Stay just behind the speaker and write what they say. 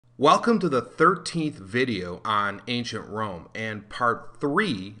Welcome to the 13th video on ancient Rome and part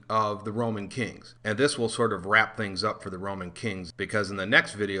 3 of the Roman kings. And this will sort of wrap things up for the Roman kings because in the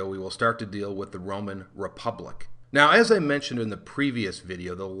next video we will start to deal with the Roman Republic. Now, as I mentioned in the previous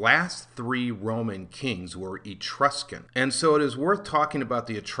video, the last 3 Roman kings were Etruscan. And so it is worth talking about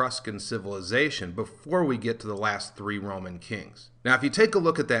the Etruscan civilization before we get to the last 3 Roman kings. Now, if you take a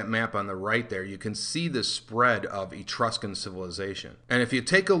look at that map on the right there, you can see the spread of Etruscan civilization. And if you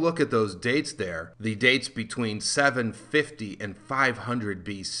take a look at those dates there, the dates between 750 and 500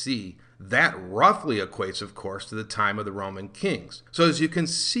 BC, that roughly equates, of course, to the time of the Roman kings. So as you can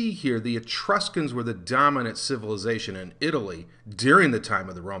see here, the Etruscans were the dominant civilization in Italy during the time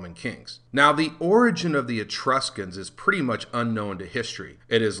of the Roman kings. Now, the origin of the Etruscans is pretty much unknown to history.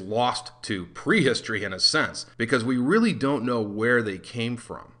 It is lost to prehistory in a sense, because we really don't know where they came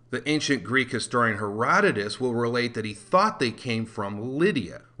from. The ancient Greek historian Herodotus will relate that he thought they came from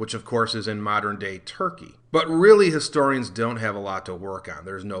Lydia, which of course is in modern-day Turkey. But really, historians don't have a lot to work on.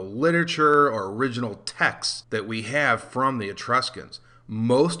 There's no literature or original texts that we have from the Etruscans.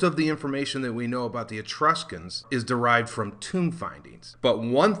 Most of the information that we know about the Etruscans is derived from tomb findings. But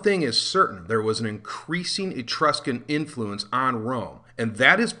one thing is certain, there was an increasing Etruscan influence on Rome, and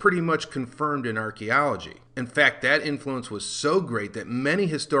that is pretty much confirmed in archaeology. In fact, that influence was so great that many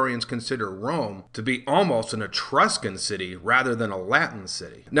historians consider Rome to be almost an Etruscan city rather than a Latin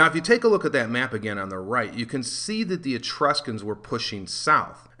city. Now, if you take a look at that map again on the right, you can see that the Etruscans were pushing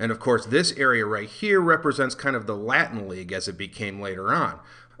south. And of course, this area right here represents kind of the Latin League as it became later on.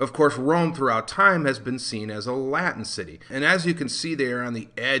 Of course, Rome throughout time has been seen as a Latin city, and as you can see, they are on the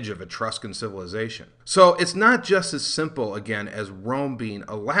edge of Etruscan civilization. So it's not just as simple, again, as Rome being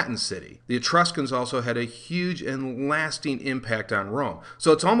a Latin city. The Etruscans also had a huge and lasting impact on Rome.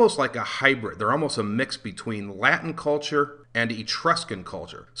 So it's almost like a hybrid. They're almost a mix between Latin culture and Etruscan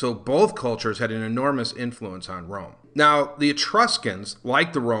culture. So both cultures had an enormous influence on Rome. Now, the Etruscans,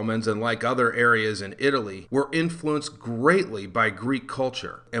 like the Romans and like other areas in Italy, were influenced greatly by Greek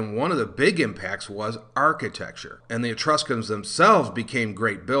culture. And one of the big impacts was architecture. And the Etruscans themselves became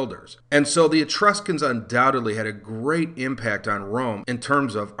great builders. And so the Etruscans undoubtedly had a great impact on Rome in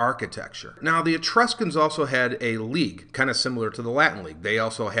terms of architecture. Now, the Etruscans also had a league, kind of similar to the Latin League. They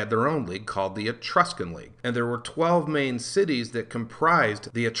also had their own league called the Etruscan League. And there were 12 main cities that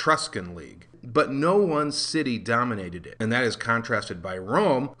comprised the Etruscan League. But no one city dominated it, and that is contrasted by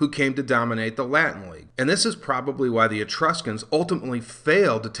Rome, who came to dominate the Latin League. And this is probably why the Etruscans ultimately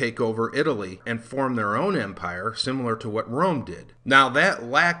failed to take over Italy and form their own empire, similar to what Rome did. Now, that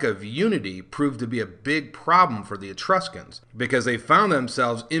lack of unity proved to be a big problem for the Etruscans, because they found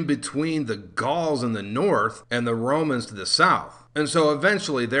themselves in between the Gauls in the north and the Romans to the south. And so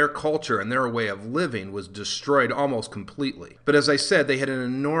eventually their culture and their way of living was destroyed almost completely. But as I said, they had an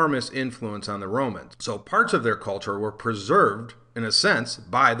enormous influence on the Romans. So parts of their culture were preserved, in a sense,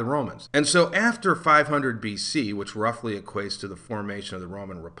 by the Romans. And so after 500 BC, which roughly equates to the formation of the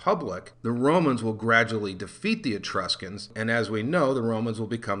Roman Republic, the Romans will gradually defeat the Etruscans, and as we know, the Romans will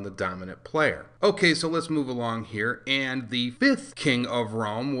become the dominant player. Okay, so let's move along here, and the 5th king of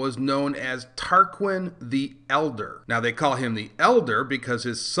Rome was known as Tarquin the Elder. Now, they call him the Elder because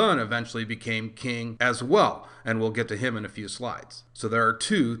his son eventually became king as well, and we'll get to him in a few slides. So there are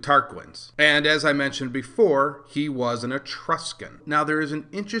 2 Tarquins. And as I mentioned before, he was an Etruscan. Now, there is an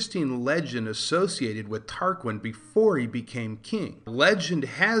interesting legend associated with Tarquin before he became king. Legend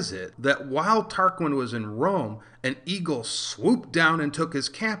has it that while Tarquin was in Rome, an eagle swooped down and took his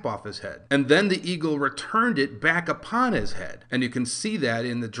cap off his head. And then the eagle returned it back upon his head. And you can see that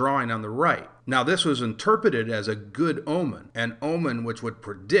in the drawing on the right. Now, this was interpreted as a good omen, an omen which would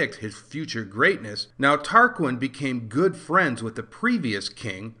predict his future greatness. Now, Tarquin became good friends with the previous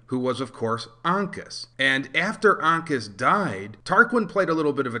king, who was, of course, Ancus. And after Ancus died, Tarquin played a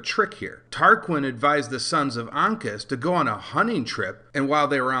little bit of a trick here. Tarquin advised the sons of Ancus to go on a hunting trip, and while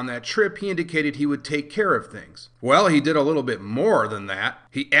they were on that trip, he indicated he would take care of things. Well, he did a little bit more than that.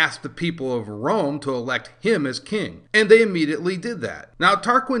 He asked the people of Rome to elect him as king, and they immediately did that. Now,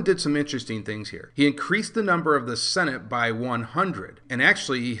 Tarquin did some interesting things here. He increased the number of the Senate by 100, and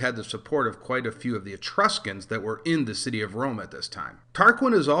actually he had the support of quite a few of the Etruscans that were in the city of Rome at this time.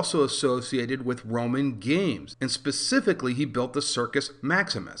 Tarquin is also associated with Roman games, and specifically he built the Circus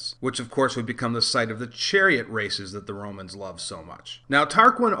Maximus, which of course would become the site of the chariot races that the Romans loved so much. Now,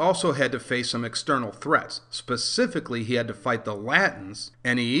 Tarquin also had to face some external threats. Specifically, he had to fight the Latins,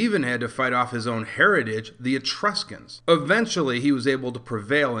 and he even had to fight off his own heritage, the Etruscans. Eventually, he was able to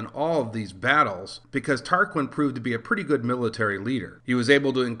prevail in all of these battles because Tarquin proved to be a pretty good military leader. He was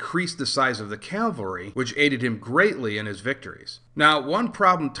able to increase the size of the cavalry, which aided him greatly in his victories. Now, one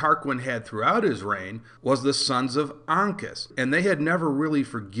problem Tarquin had throughout his reign was the sons of Ancus, and they had never really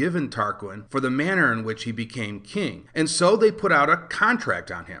forgiven Tarquin for the manner in which he became king, and so they put out a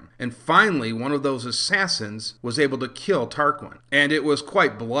contract on him. And finally, one of those assassins was able to kill Tarquin, and it was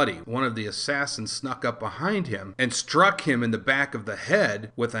quite bloody. One of the assassins snuck up behind him and struck him in the back of the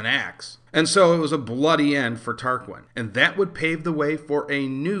head with an axe. And so it was a bloody end for Tarquin, and that would pave the way for a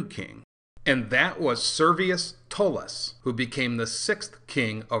new king. And that was Servius Tullius, who became the 6th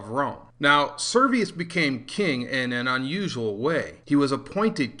king of Rome. Now, Servius became king in an unusual way. He was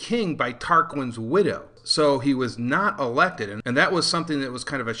appointed king by Tarquin's widow, so he was not elected, and that was something that was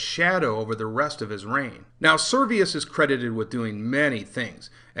kind of a shadow over the rest of his reign. Now, Servius is credited with doing many things,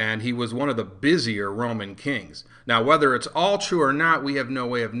 and he was one of the busier Roman kings. Now, whether it's all true or not, we have no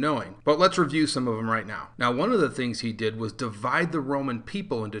way of knowing, but let's review some of them right now. Now, one of the things he did was divide the Roman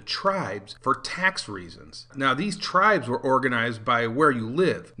people into tribes for tax reasons. Now, these tribes were organized by where you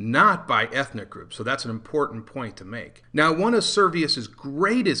live, not by ethnic groups, so that's an important point to make. Now, one of Servius's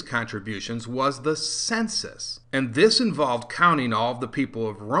greatest contributions was the census, and this involved counting all of the people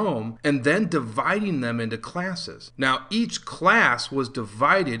of Rome and then dividing them into classes. Now, each class was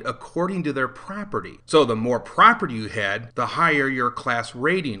divided according to their property. So the more property you had, the higher your class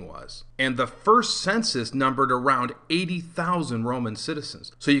rating was. And the first census numbered around 80,000 Roman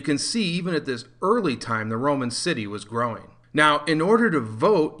citizens. So you can see, even at this early time, the Roman city was growing. Now, in order to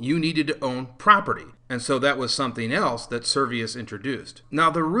vote, you needed to own property. And so that was something else that Servius introduced. Now,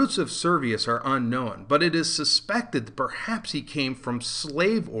 the roots of Servius are unknown, but it is suspected that perhaps he came from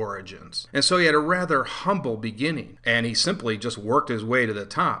slave origins. And so he had a rather humble beginning, and he simply just worked his way to the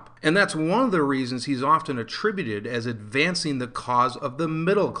top. And that's one of the reasons he's often attributed as advancing the cause of the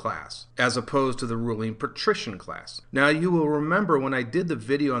middle class, as opposed to the ruling patrician class. Now, you will remember when I did the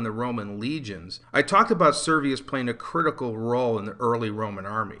video on the Roman legions, I talked about Servius playing a critical role in the early Roman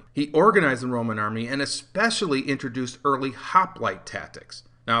army. He organized the Roman army and especially introduced early hoplite tactics.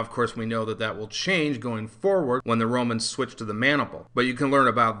 Now, of course, we know that that will change going forward when the Romans switch to the maniple, but you can learn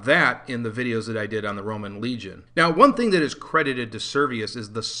about that in the videos that I did on the Roman legion. Now, one thing that is credited to Servius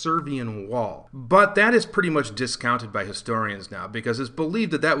is the Servian Wall, but that is pretty much discounted by historians now because it's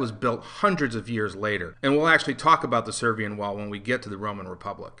believed that that was built hundreds of years later, and we'll actually talk about the Servian Wall when we get to the Roman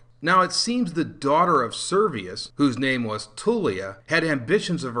Republic. Now, it seems the daughter of Servius, whose name was Tullia, had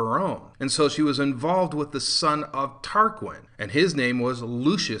ambitions of her own, and so she was involved with the son of Tarquin, and his name was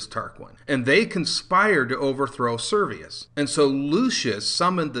Lucius Tarquin, and they conspired to overthrow Servius. And so Lucius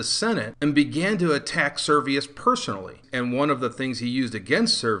summoned the Senate and began to attack Servius personally, and one of the things he used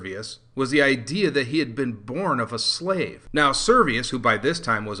against Servius was the idea that he had been born of a slave. Now, Servius, who by this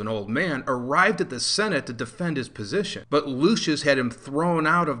time was an old man, arrived at the Senate to defend his position, but Lucius had him thrown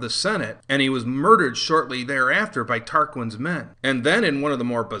out of the Senate, and he was murdered shortly thereafter by Tarquin's men. And then, in one of the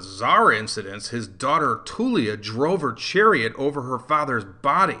more bizarre incidents, his daughter Tullia drove her chariot over her father's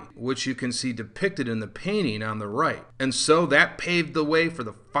body, which you can see depicted in the painting on the right. And so that paved the way for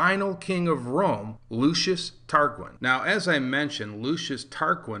the final king of Rome, Lucius Tarquin. Now, as I mentioned, Lucius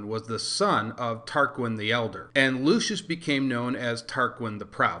Tarquin was the son of Tarquin the Elder, and Lucius became known as Tarquin the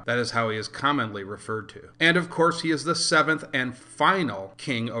Proud. That is how he is commonly referred to. And of course, he is the 7th and final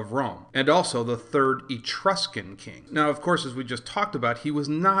king of Rome, and also the 3rd Etruscan king. Now, of course, as we just talked about, he was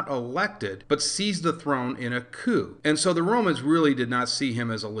not elected, but seized the throne in a coup. And so the Romans really did not see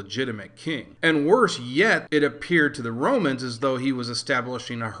him as a legitimate king. And worse yet, it appeared to the Romans as though he was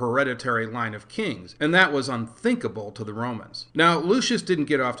establishing a hereditary line of kings, and that was unthinkable to the Romans. Now, Lucius didn't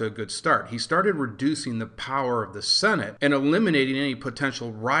get off to a good start. He started reducing the power of the Senate and eliminating any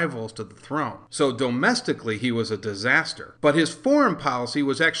potential rivals to the throne. So domestically, he was a disaster. But his foreign policy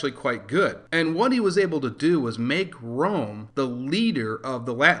was actually quite good, and what he was able to do was make Rome the leader of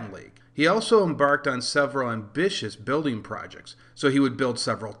the Latin League. He also embarked on several ambitious building projects. So he would build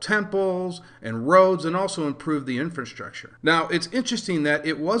several temples and roads and also improve the infrastructure. Now, it's interesting that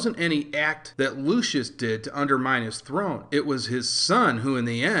it wasn't any act that Lucius did to undermine his throne. It was his son who, in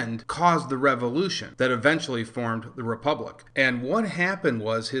the end, caused the revolution that eventually formed the Republic. And what happened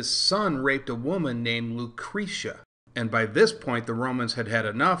was his son raped a woman named Lucretia. And by this point, the Romans had had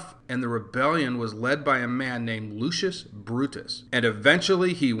enough, and the rebellion was led by a man named Lucius Brutus. And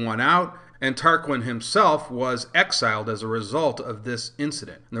eventually he won out, and Tarquin himself was exiled as a result of this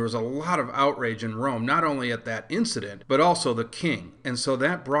incident. And there was a lot of outrage in Rome, not only at that incident, but also the king. And so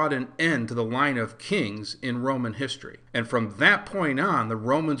that brought an end to the line of kings in Roman history. And from that point on, the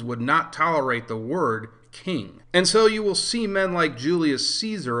Romans would not tolerate the word king. And so you will see men like Julius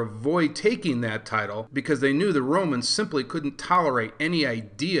Caesar avoid taking that title because they knew the Romans simply couldn't tolerate any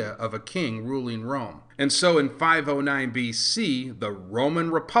idea of a king ruling Rome. And so in 509 BC, the Roman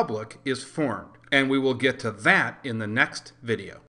Republic is formed. And we will get to that in the next video.